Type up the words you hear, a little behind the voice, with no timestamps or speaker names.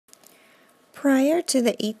Prior to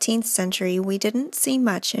the 18th century, we didn't see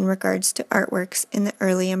much in regards to artworks in the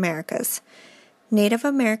early Americas. Native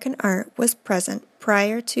American art was present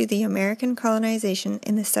prior to the American colonization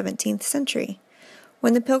in the 17th century.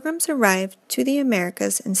 When the Pilgrims arrived to the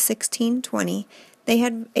Americas in 1620, they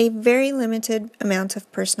had a very limited amount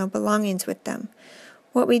of personal belongings with them.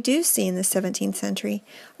 What we do see in the 17th century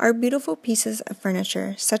are beautiful pieces of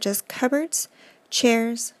furniture such as cupboards,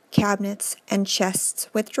 chairs, cabinets, and chests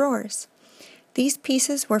with drawers. These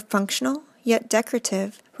pieces were functional, yet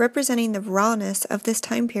decorative, representing the rawness of this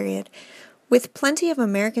time period. With plenty of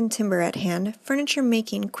American timber at hand, furniture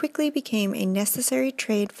making quickly became a necessary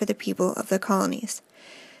trade for the people of the colonies.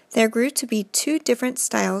 There grew to be two different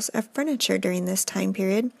styles of furniture during this time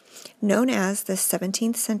period, known as the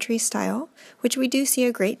 17th century style, which we do see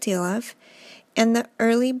a great deal of, and the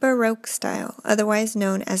early Baroque style, otherwise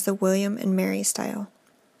known as the William and Mary style.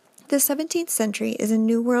 The 17th century is a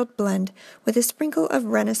New World blend with a sprinkle of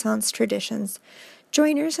Renaissance traditions.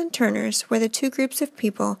 Joiners and turners were the two groups of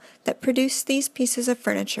people that produced these pieces of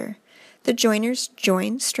furniture. The joiners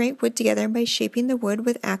joined straight wood together by shaping the wood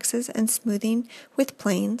with axes and smoothing with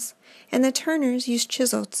planes, and the turners used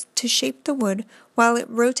chisels to shape the wood while it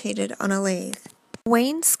rotated on a lathe. The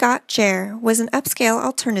wainscot chair was an upscale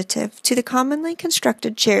alternative to the commonly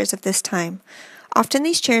constructed chairs of this time. Often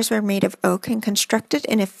these chairs were made of oak and constructed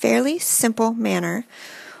in a fairly simple manner.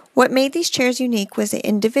 What made these chairs unique was the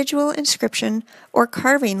individual inscription or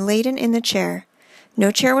carving laden in the chair.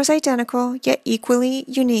 No chair was identical, yet equally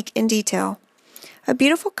unique in detail. A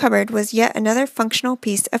beautiful cupboard was yet another functional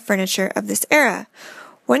piece of furniture of this era.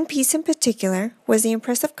 One piece in particular was the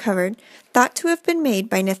impressive cupboard thought to have been made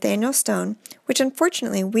by Nathaniel Stone, which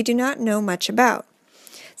unfortunately we do not know much about.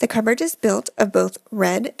 The cupboard is built of both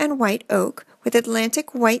red and white oak, with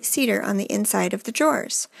Atlantic white cedar on the inside of the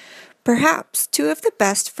drawers. Perhaps two of the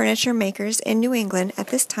best furniture makers in New England at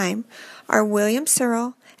this time are William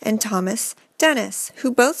Searle and Thomas Dennis,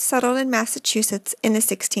 who both settled in Massachusetts in the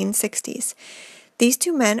 1660s. These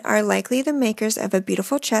two men are likely the makers of a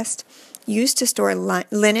beautiful chest used to store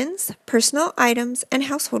linens, personal items, and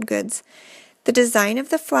household goods. The design of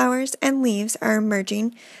the flowers and leaves are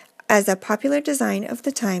emerging as a popular design of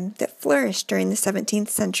the time that flourished during the 17th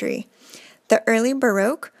century. The early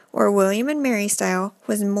Baroque, or William and Mary style,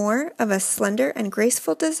 was more of a slender and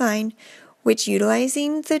graceful design, which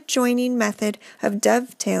utilizing the joining method of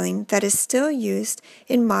dovetailing that is still used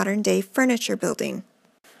in modern-day furniture building.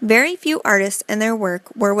 Very few artists and their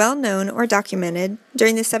work were well known or documented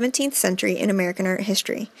during the 17th century in American art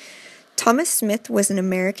history. Thomas Smith was an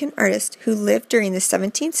American artist who lived during the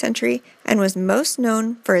 17th century and was most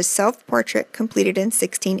known for his self-portrait completed in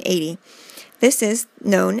 1680. This is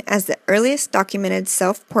known as the earliest documented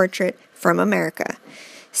self-portrait from America.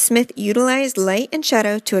 Smith utilized light and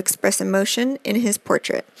shadow to express emotion in his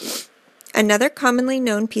portrait. Another commonly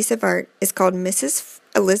known piece of art is called Mrs.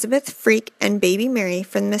 Elizabeth Freak and Baby Mary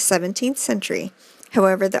from the 17th century.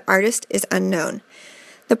 However, the artist is unknown.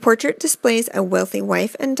 The portrait displays a wealthy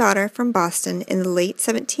wife and daughter from Boston in the late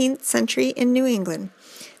 17th century in New England.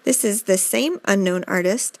 This is the same unknown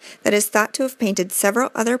artist that is thought to have painted several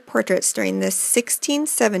other portraits during the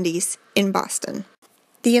 1670s in Boston.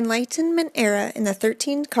 The Enlightenment era in the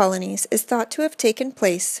 13 colonies is thought to have taken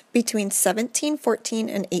place between 1714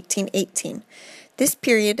 and 1818. This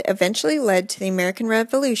period eventually led to the American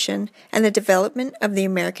Revolution and the development of the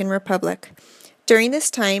American Republic. During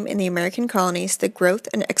this time in the American colonies, the growth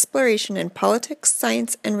and exploration in politics,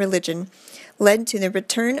 science, and religion led to the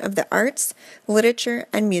return of the arts, literature,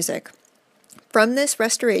 and music. From this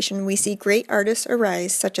restoration, we see great artists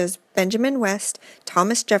arise such as Benjamin West,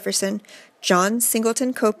 Thomas Jefferson, John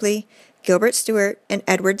Singleton Copley, Gilbert Stuart, and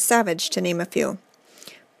Edward Savage, to name a few.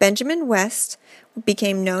 Benjamin West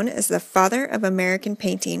became known as the father of American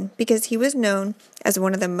painting because he was known as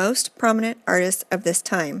one of the most prominent artists of this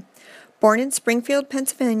time. Born in Springfield,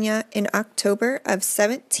 Pennsylvania in October of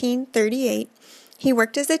 1738, he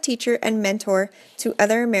worked as a teacher and mentor to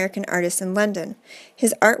other American artists in London.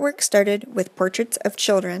 His artwork started with portraits of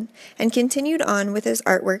children and continued on with his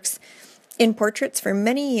artworks in portraits for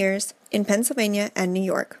many years in Pennsylvania and New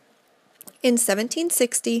York. In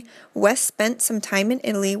 1760, West spent some time in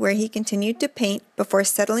Italy where he continued to paint before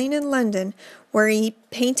settling in London, where he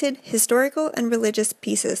painted historical and religious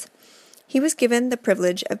pieces. He was given the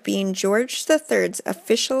privilege of being George III's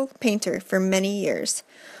official painter for many years.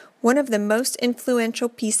 One of the most influential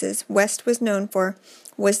pieces West was known for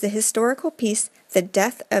was the historical piece The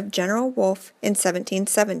Death of General Wolfe in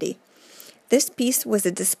 1770. This piece was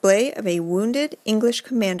a display of a wounded English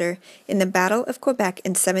commander in the Battle of Quebec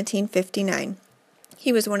in 1759.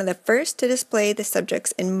 He was one of the first to display the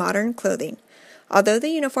subjects in modern clothing. Although the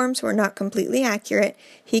uniforms were not completely accurate,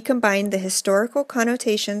 he combined the historical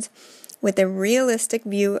connotations with a realistic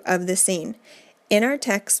view of the scene. In our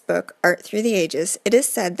textbook, Art Through the Ages, it is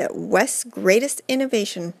said that West's greatest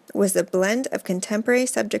innovation was the blend of contemporary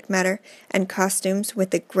subject matter and costumes with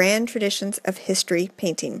the grand traditions of history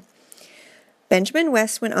painting. Benjamin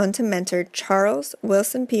West went on to mentor Charles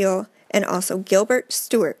Willson Peale and also Gilbert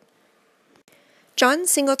Stuart. John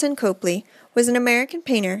Singleton Copley was an American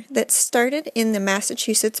painter that started in the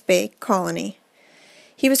Massachusetts Bay Colony.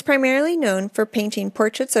 He was primarily known for painting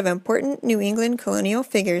portraits of important New England colonial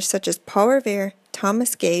figures such as Paul Revere,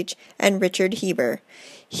 Thomas Gage, and Richard Heber.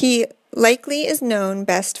 He likely is known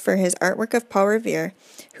best for his artwork of Paul Revere,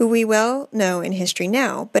 who we well know in history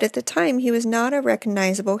now, but at the time he was not a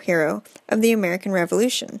recognizable hero of the American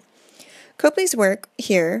Revolution. Copley's work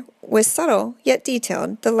here was subtle yet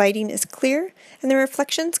detailed. The lighting is clear, and the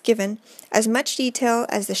reflections given as much detail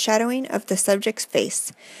as the shadowing of the subject's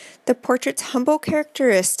face. The portrait's humble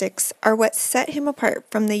characteristics are what set him apart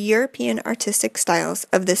from the European artistic styles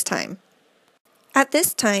of this time. At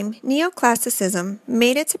this time, neoclassicism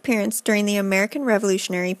made its appearance during the American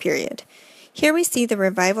Revolutionary period. Here we see the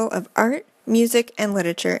revival of art, music, and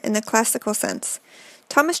literature in the classical sense.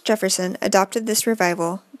 Thomas Jefferson adopted this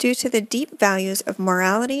revival due to the deep values of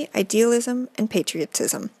morality, idealism, and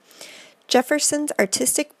patriotism. Jefferson's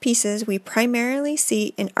artistic pieces we primarily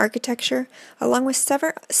see in architecture, along with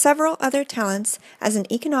several other talents as an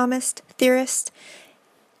economist, theorist,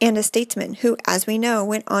 and a statesman who, as we know,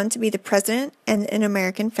 went on to be the president and an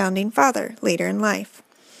American founding father later in life.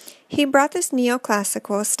 He brought this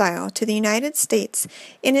neoclassical style to the United States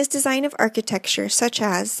in his design of architecture, such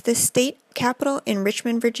as the state capitol in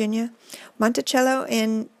Richmond, Virginia, Monticello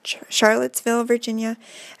in Charlottesville, Virginia,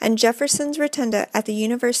 and Jefferson's Rotunda at the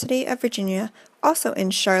University of Virginia, also in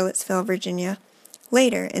Charlottesville, Virginia,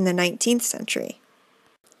 later in the 19th century.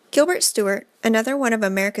 Gilbert Stuart, another one of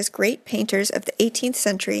America's great painters of the 18th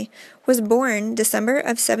century, was born December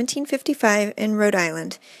of 1755 in Rhode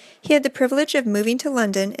Island. He had the privilege of moving to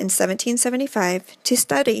London in 1775 to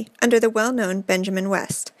study under the well-known Benjamin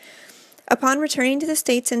West. Upon returning to the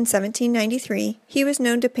States in 1793, he was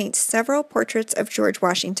known to paint several portraits of George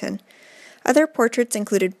Washington. Other portraits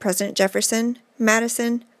included President Jefferson,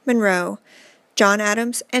 Madison, Monroe, John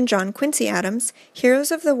Adams, and John Quincy Adams,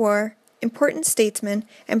 heroes of the war, important statesmen,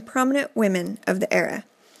 and prominent women of the era.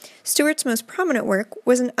 Stuart's most prominent work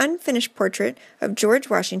was an unfinished portrait of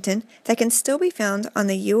George Washington that can still be found on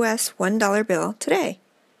the U.S. $1 bill today.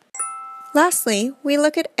 Lastly, we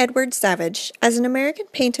look at Edward Savage as an American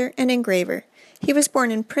painter and engraver. He was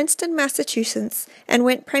born in Princeton, Massachusetts, and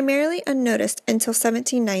went primarily unnoticed until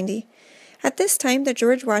 1790. At this time, the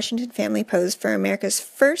George Washington family posed for America's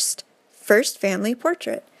first family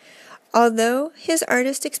portrait. Although his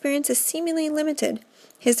artist experience is seemingly limited,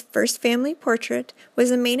 his first family portrait was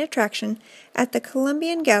the main attraction at the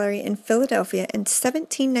Columbian Gallery in Philadelphia in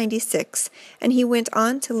 1796, and he went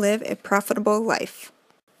on to live a profitable life.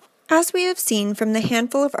 As we have seen from the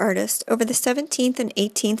handful of artists over the 17th and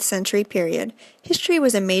 18th century period, history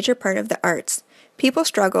was a major part of the arts. People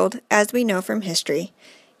struggled, as we know from history.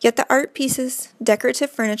 Yet the art pieces, decorative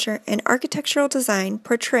furniture, and architectural design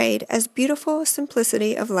portrayed as beautiful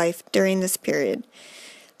simplicity of life during this period.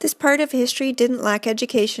 This part of history didn't lack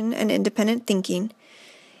education and independent thinking,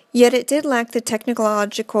 yet it did lack the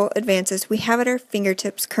technological advances we have at our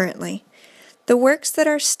fingertips currently. The works that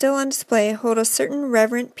are still on display hold a certain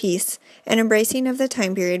reverent peace and embracing of the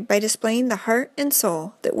time period by displaying the heart and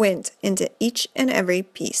soul that went into each and every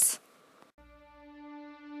piece.